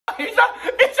He shot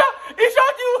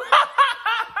you.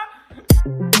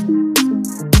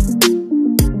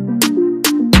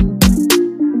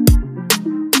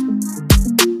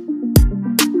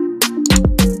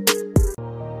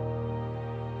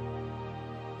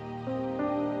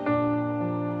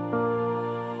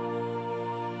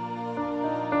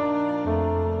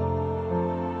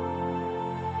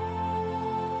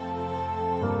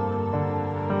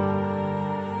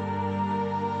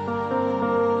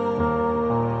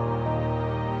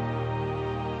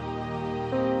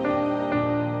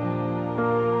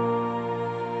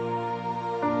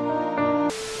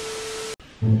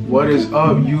 What is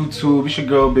up, YouTube? It's your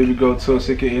girl, BABYGIRLTOS,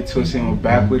 aka Tosin. We're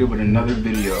back with it with another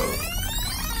video.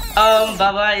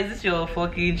 Baba, is this your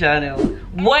fucking channel?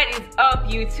 What is up,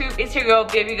 YouTube? It's your girl,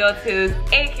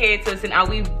 BABYGIRLTOS, aka Tosin, and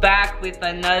we back with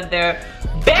another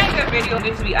banger video. I'm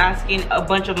going to be asking a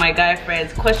bunch of my guy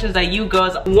friends questions that you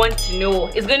girls want to know.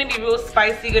 It's going to be real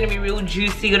spicy, going to be real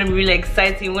juicy, going to be really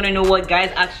exciting. You want to know what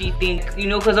guys actually think, you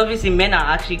know, because obviously men are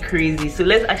actually crazy. So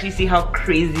let's actually see how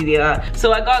crazy they are.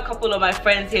 So I got a couple of my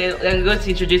friends here and they're going to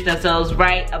introduce themselves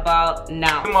right about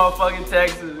now. Motherfucking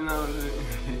Texas, you know.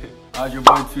 Your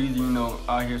boy Tweezy, you know,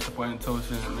 out here supporting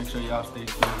Tosin. Make sure y'all stay tuned.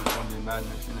 It's gonna be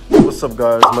madness, you know? What's up,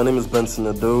 guys? My name is Benson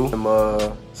Ado. I'm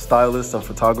a stylist and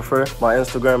photographer. My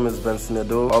Instagram is Benson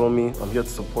Ado. Follow me. I'm here to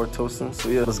support Tosin. So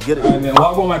yeah, let's get it. Man,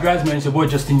 welcome my guys, man. It's your boy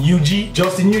Justin UG.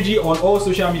 Justin UG on all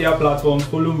social media platforms.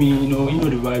 Follow me. You know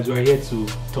the vibes. We're here to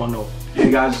turn up. Hey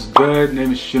guys, it's good.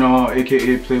 Name is Shino,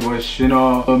 aka Playboy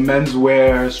Shino, a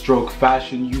menswear stroke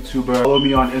fashion YouTuber. Follow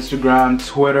me on Instagram,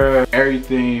 Twitter,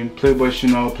 everything. Playboy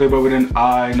Shino, Playboy with an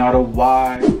I, not a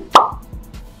Y.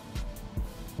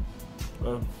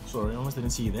 Sorry, I almost didn't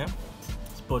see you there.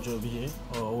 It's Podger over here,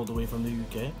 all the way from the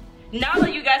UK. Now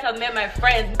that you guys have met my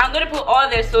friends, I'm gonna put all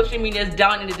their social medias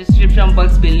down in the description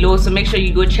box below, so make sure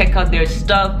you go check out their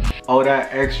stuff. All that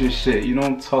extra shit, you know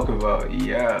what I'm talking about,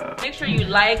 yeah. Make sure you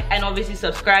like and obviously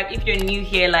subscribe. If you're new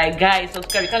here, like guys,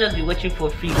 subscribe. You can't just be watching for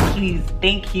free, please.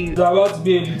 Thank you. It's about to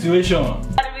be a situation. It's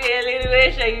about to be a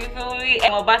alliteration, you feel me?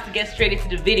 And we're about to get straight into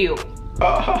the video.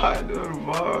 I don't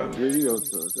mind.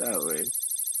 BABYGIRLTOS, that way.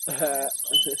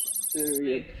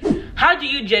 How do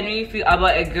you genuinely feel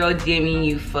about a girl DMing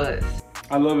you first?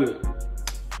 I love it.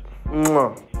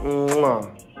 Mwah, mwah.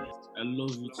 I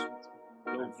love it.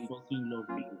 Fucking love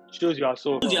it. Shows you are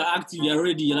so. You're active, you're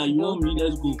ready, you're like, you want me,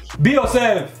 let's go. Be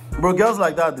yourself. Bro, girls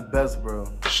like that are the best, bro.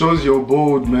 Shows you're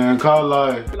bold, man, can't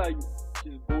lie. I feel like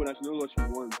she's bold and she knows what she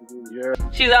wants. Yeah.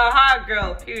 She's a hot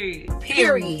girl, period.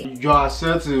 Period. You're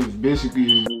assertive,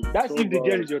 basically. That's if the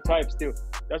girl is your type still.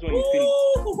 That's when you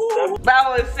feel it. That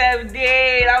was 7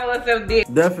 days. That was 7 days.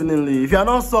 Definitely. If you're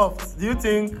not soft, do you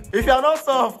think? If you're not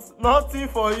soft, nothing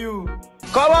for you.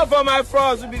 Come on for my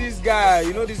frogs to be this guy.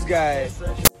 You know this guy.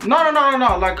 No.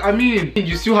 Like, I mean,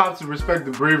 you still have to respect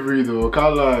the bravery, though.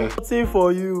 Can't lie. Nothing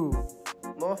for you.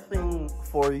 Nothing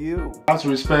for you. You have to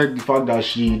respect the fact that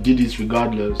she did it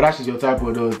regardless. That's just your type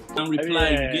of dog. And reply,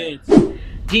 you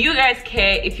get. Do you guys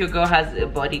care if your girl has a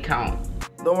body count?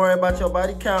 Don't worry about your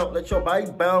body count. Let your body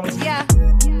bounce. Yeah.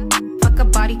 Fuck a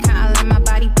body count. I let my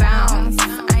body bounce.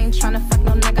 I ain't tryna fuck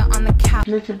no nigga on the couch.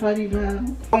 Let your body bounce.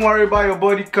 Don't worry about your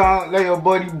body count. Let your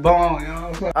body bounce. You know what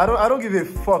I'm saying? I don't give a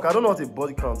fuck. I don't know what a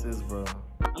body count is, bro.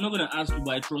 I'm not gonna ask you,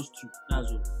 but I trust you.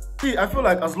 That's all. See, I feel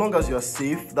like as long as you're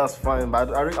safe, that's fine.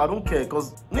 But I don't care,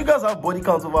 because niggas have body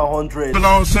counts over 100.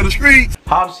 Belongs to the streets.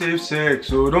 Have safe sex,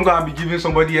 so don't gotta be giving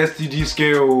somebody STD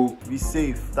scale. Be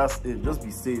safe, that's it. Just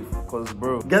be safe, because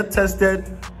bro, get tested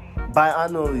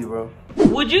biannually, bro.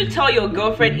 Would you tell your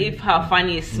girlfriend if her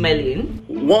fanny is smelling?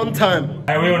 One time.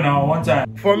 I will now, one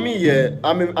time. For me, yeah,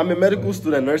 I'm a medical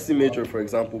student, nursing major, for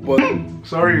example, but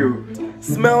Sorry, you.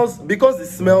 smells, because it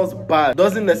smells bad,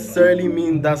 doesn't necessarily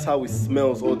mean that's how it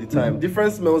smells all the time.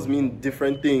 Different smells mean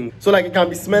different things. So like, it can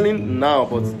be smelling now,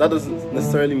 but that doesn't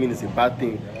necessarily mean it's a bad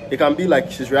thing. It can be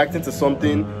like she's reacting to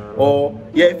something, or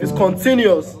yeah, if it's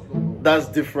continuous, that's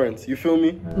different. You feel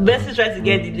me? Bessie tries to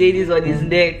get the ladies on his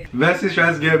neck. Bessie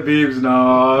tries to get babes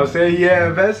now. Say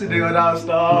yeah, Bessie they got that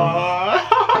stuff.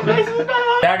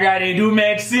 That guy they do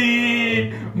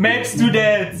medicine, med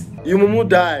students. You mumu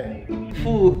die.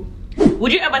 Fool.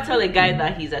 Would you ever tell a guy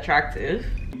that he's attractive?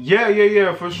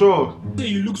 Yeah, for sure.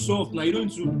 You look soft, now you don't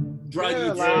need to drag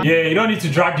it. Yeah, you don't need to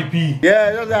drag the pee.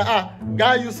 Yeah, just like,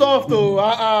 guy, you soft,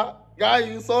 oh, guy,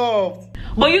 you soft.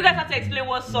 But you guys have to explain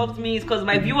what soft means, because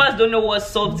my viewers don't know what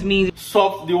soft means.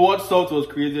 Soft, the word soft was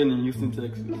created in Houston,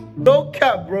 Texas. Don't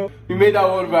cap, bro. We made that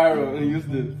word viral in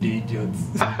Houston. The idiots.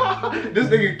 This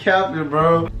nigga capping,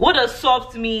 bro. What does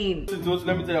soft mean?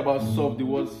 Let me tell you about soft, the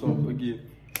word soft, okay.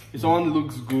 If someone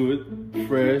looks good,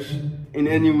 fresh, in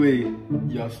any way,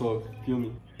 you're soft. Feel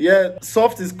me? Yeah,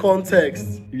 soft is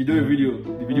context. If you do a video,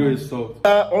 the video is soft.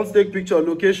 Want to take picture,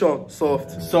 location,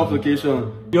 soft. Soft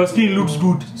location. Your skin looks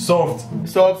good, soft.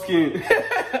 Soft skin.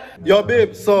 Your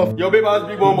babe, soft. Your babe has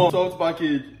big bum, soft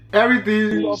package.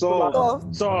 Everything.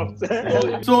 Soft.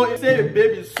 So say a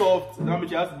babe is soft, that means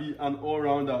she has to be an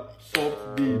all-rounder.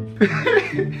 Soft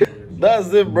babe.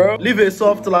 That's it, bro. Live a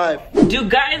soft life. Do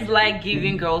guys like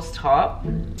giving girls top?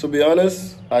 To be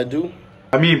honest, I do.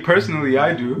 I mean, personally,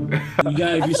 I do.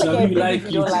 Yeah, if you saw you like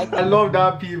it. I love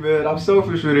that P, man. I'm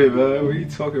selfish with it, man. What are you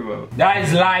talking about? That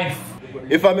is life.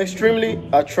 If I'm extremely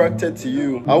attracted to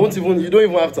you, you don't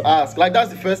even have to ask. Like,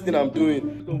 that's the first thing I'm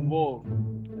doing. So, Bob,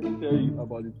 let me tell you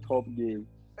about the top game.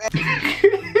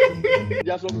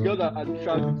 There are some girls that are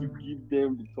trying to give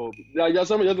them the top. There are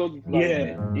some that just want to fly.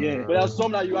 Yeah. But there are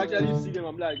some that you actually see them,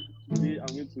 I'm like, today I'm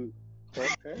going to.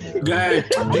 Guy,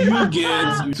 do you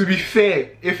get? To be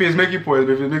fair, if it's making points,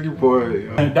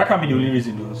 yeah. That can't be the only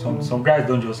reason though. Some guys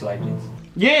don't just like it.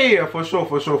 Yeah, for sure.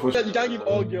 You can't give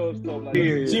all girls top.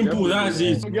 Like, Simple, that's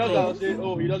it. some girls that will say,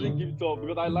 oh, he doesn't give top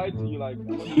because I lied to you. Like,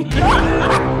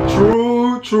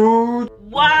 True.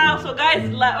 Wow, so guys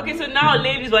like, okay, so now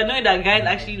ladies, we're knowing that guys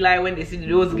actually lie when they say they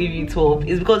don't give you top.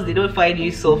 It's because they don't find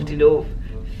you soft enough.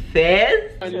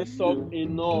 Fair? and it's soft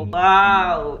enough.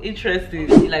 Wow,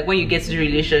 interesting. Like when you get to the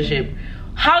relationship,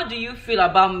 how do you feel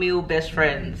about male best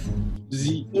friends?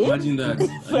 Z, imagine that.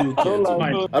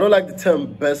 I don't like the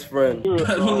term best friend.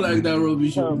 I don't like that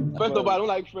rubbish. First of all, I don't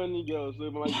like friendly girls.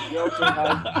 So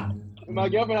my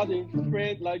girlfriend has a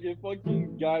friend, like a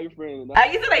fucking guy friend. Are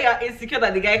you saying that you're insecure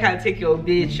that the guy can't take your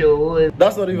bitch or?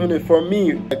 That's not even it. For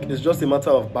me, like, it's just a matter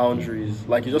of boundaries.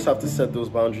 Like, you just have to set those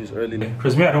boundaries early.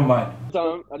 Because me, I don't mind.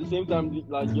 At the same time,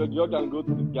 like your girl can go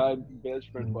to the guy best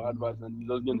friend for advice and he's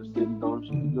just getting the same down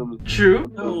shit. You know me? True.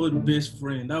 That word best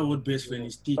friend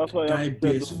is thick. That's why Guy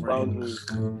best friend.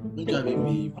 Look at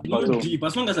me. Not deep.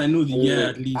 As long as I know the year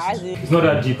at least. It's not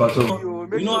that deep at all.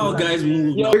 You know how guys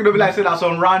move. You're gonna be like saying that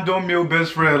some random male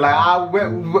best friend. Like,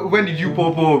 when did you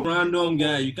pop up? Random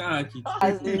guy, you can't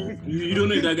hack it. You don't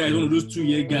know if that guy is one of those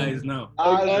 2-year guys now.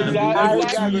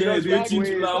 Exactly. 2 years waiting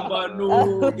to laugh,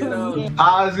 no, get out.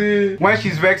 As in, when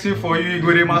she's vexing for you, you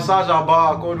go to massage her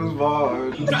back, all those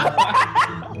bars.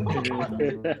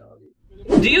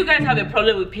 Do you guys have a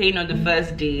problem with paying on the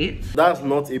first date? That's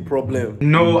not a problem.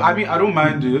 No, I mean, I don't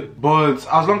mind it, but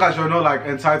as long as you're not like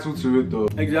entitled to it though.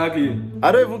 Exactly.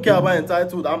 I don't even care about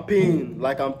entitled. I'm paying.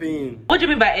 Like, I'm paying. What do you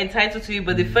mean by entitled to it?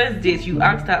 But the first date you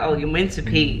asked her, oh, you're meant to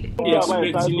pay.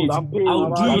 Expecting it.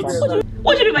 I'll do it.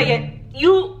 What do you mean by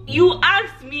you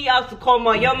asked me out to come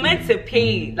on? You're meant to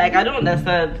pay. Like, I don't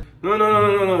understand. No.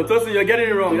 Tosin, you're getting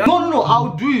it wrong. No,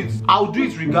 I'll do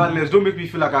it regardless. Don't make me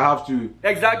feel like I have to.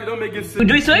 Exactly, don't make it You silly.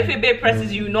 do it, so if a babe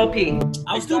presses you, not pay.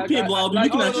 I'll still pay, but I'll be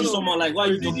looking at you someone like, why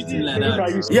are you talking to me like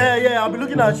that? Yeah, I'll be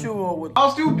looking at you.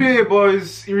 I'll still pay, but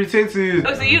it's irritating.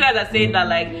 Oh, so you guys are saying that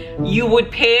like you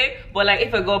would pay, but like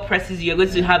if a girl presses you, you're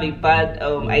going to have a bad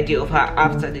idea of her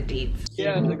after the date.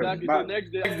 Yes, exactly. So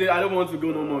next day, I don't want to go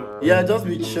no more. Yeah, just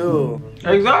be chill.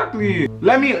 Exactly.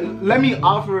 Let me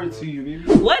offer it to you,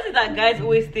 baby. Why is it that guys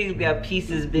always think their piece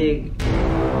is big?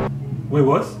 Wait,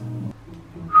 what?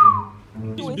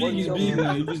 It's big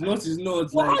now. If it's not, it's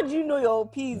not. Like, How do you know your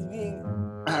pee is big?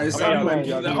 I sound like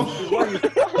it now. Why is the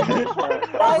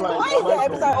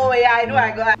episode? Oh yeah, I know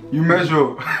I got. You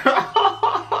measure.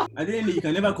 At the end, you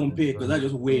can never compare because that's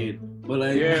just weird. But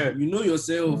like, you know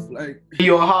yourself, like In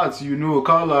your heart, you know,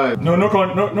 can't lie. no,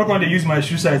 not when they use my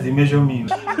shoe size, they measure me.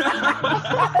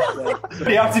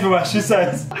 They ask me for my shoe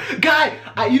size. Guy,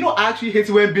 I actually hate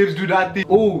when babes do that thing.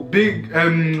 Oh, big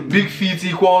feet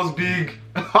equals big.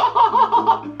 That's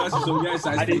some guys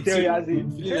size 14. Feeling like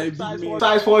big man.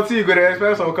 Size 14, go to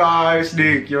expect some car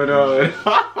snake, you know.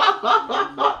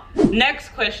 Next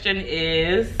question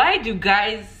is, why do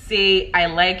guys say I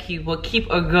like you but keep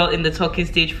a girl in the talking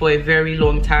stage for a very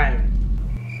long time?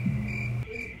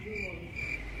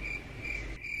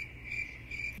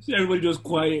 See everybody just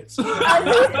quiet.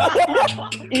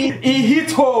 He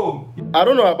hit home. I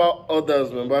don't know about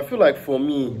others, man, but I feel like for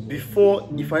me, before,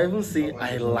 if I even say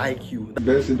I like you,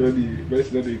 Best in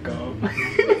the calm.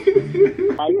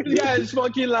 This guy is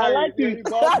fucking like, I like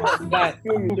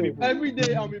it. every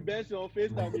day I'm in bed on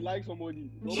FaceTime, we like somebody.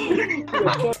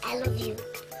 I love you.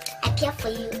 I care for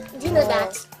you. Do you know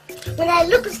that? When I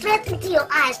look straight into your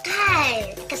eyes,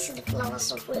 I can see the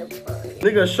flowers of your body.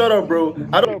 nigga, shut up, bro.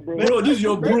 I don't, Bro, this is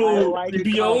your bro. It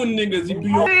be your own niggas. It be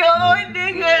your Your own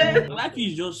niggas. like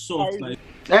he's just soft. Like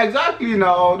Exactly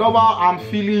now. No, I'm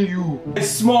feeling you.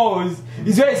 Smalls.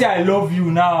 It's where I say I love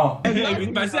you now.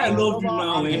 If I say I love you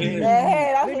now,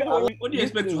 what do you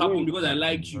expect to happen because I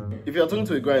like you? If you're talking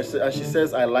to a girl and she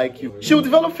says I like you, she will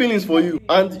develop feelings for you,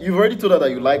 and you've already told her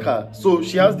that you like her, so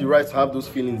she has the right to have those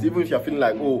feelings, even if you're feeling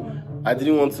like, oh, I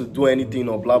didn't want to do anything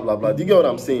or blah blah blah. Do you get what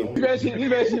I'm saying? It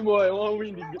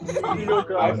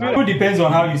depends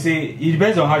on how you say. It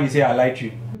depends on how you say I like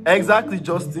you. Exactly,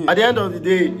 Justin. At the end of the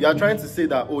day, you are trying to say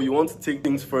that, oh, you want to take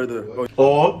things further,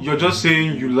 or you're just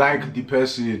saying you like the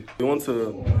person. You want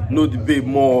to know the babe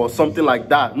more or something like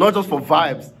that, not just for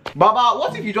vibes. Baba,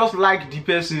 what if you just like the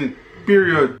person?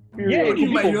 Period. Yeah,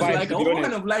 what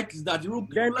kind of like is that? You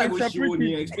like what you want,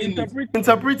 explain it.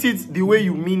 Interpret it the way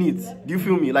you mean it. Do you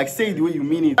feel me? Like, say it the way you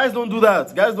mean it. Guys don't do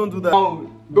that. Guys don't do that. Oh,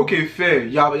 okay, fair.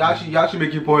 Yeah, you actually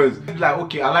making points. Like,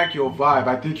 okay, I like your vibe.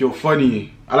 I think you're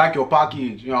funny. I like your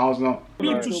package. You know, I was not.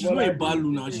 She's not a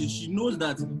balloon now. She knows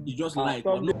that you just like.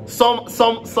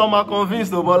 Some are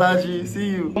convinced of Bolaji.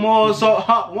 See you. So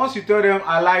once you tell them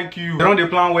I like you, they don't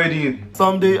plan wedding.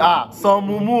 Someday, some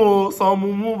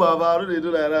mumu, baba. They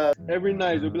do like that. Every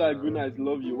night they'll be like, good night,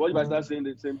 love you. What if I start saying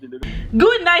the same thing?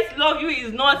 Good night, love you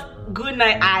is not good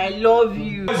night, I love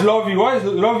you. What is love you? What is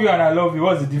love you and I love you?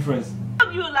 What's the difference?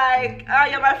 Love you like,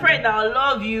 you're my friend, I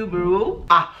love you, bro.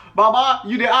 Baba,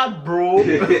 you the add, bro.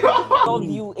 Love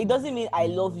you. It doesn't mean I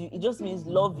love you. It just means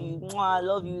love you. Mwah, I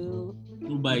love you.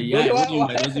 But yeah, what do you mean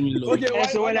by doesn't mean love? Okay,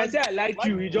 so when I say I like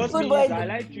you, it just means I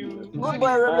like you. Good boy,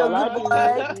 Romeo. Good boy.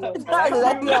 That's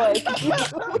exactly how I feel.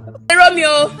 Hey,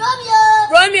 Romeo.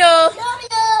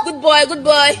 Good boy.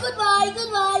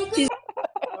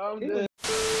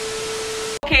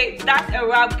 Okay, that's a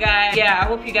wrap, guys. Yeah, I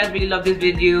hope you guys really love this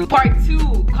video. Part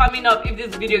 2 coming up if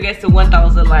this video gets to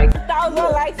 1,000 likes. 1,000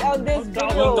 likes on this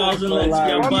video. 1,000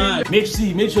 likes, make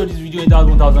sure this video enters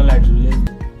 1,000 likes.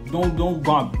 Don't go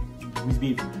and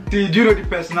misbehave. See, do you know the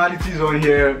personalities on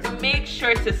here? Make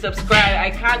sure to subscribe. I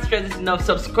can't stress this enough.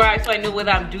 Subscribe so I know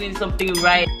whether I'm doing something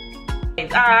right.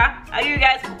 Are you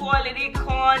guys quality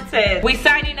content? We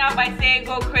signing out by saying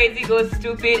go crazy, go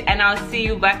stupid, and I'll see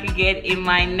you back again in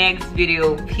my next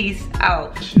video. Peace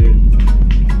out. Shit.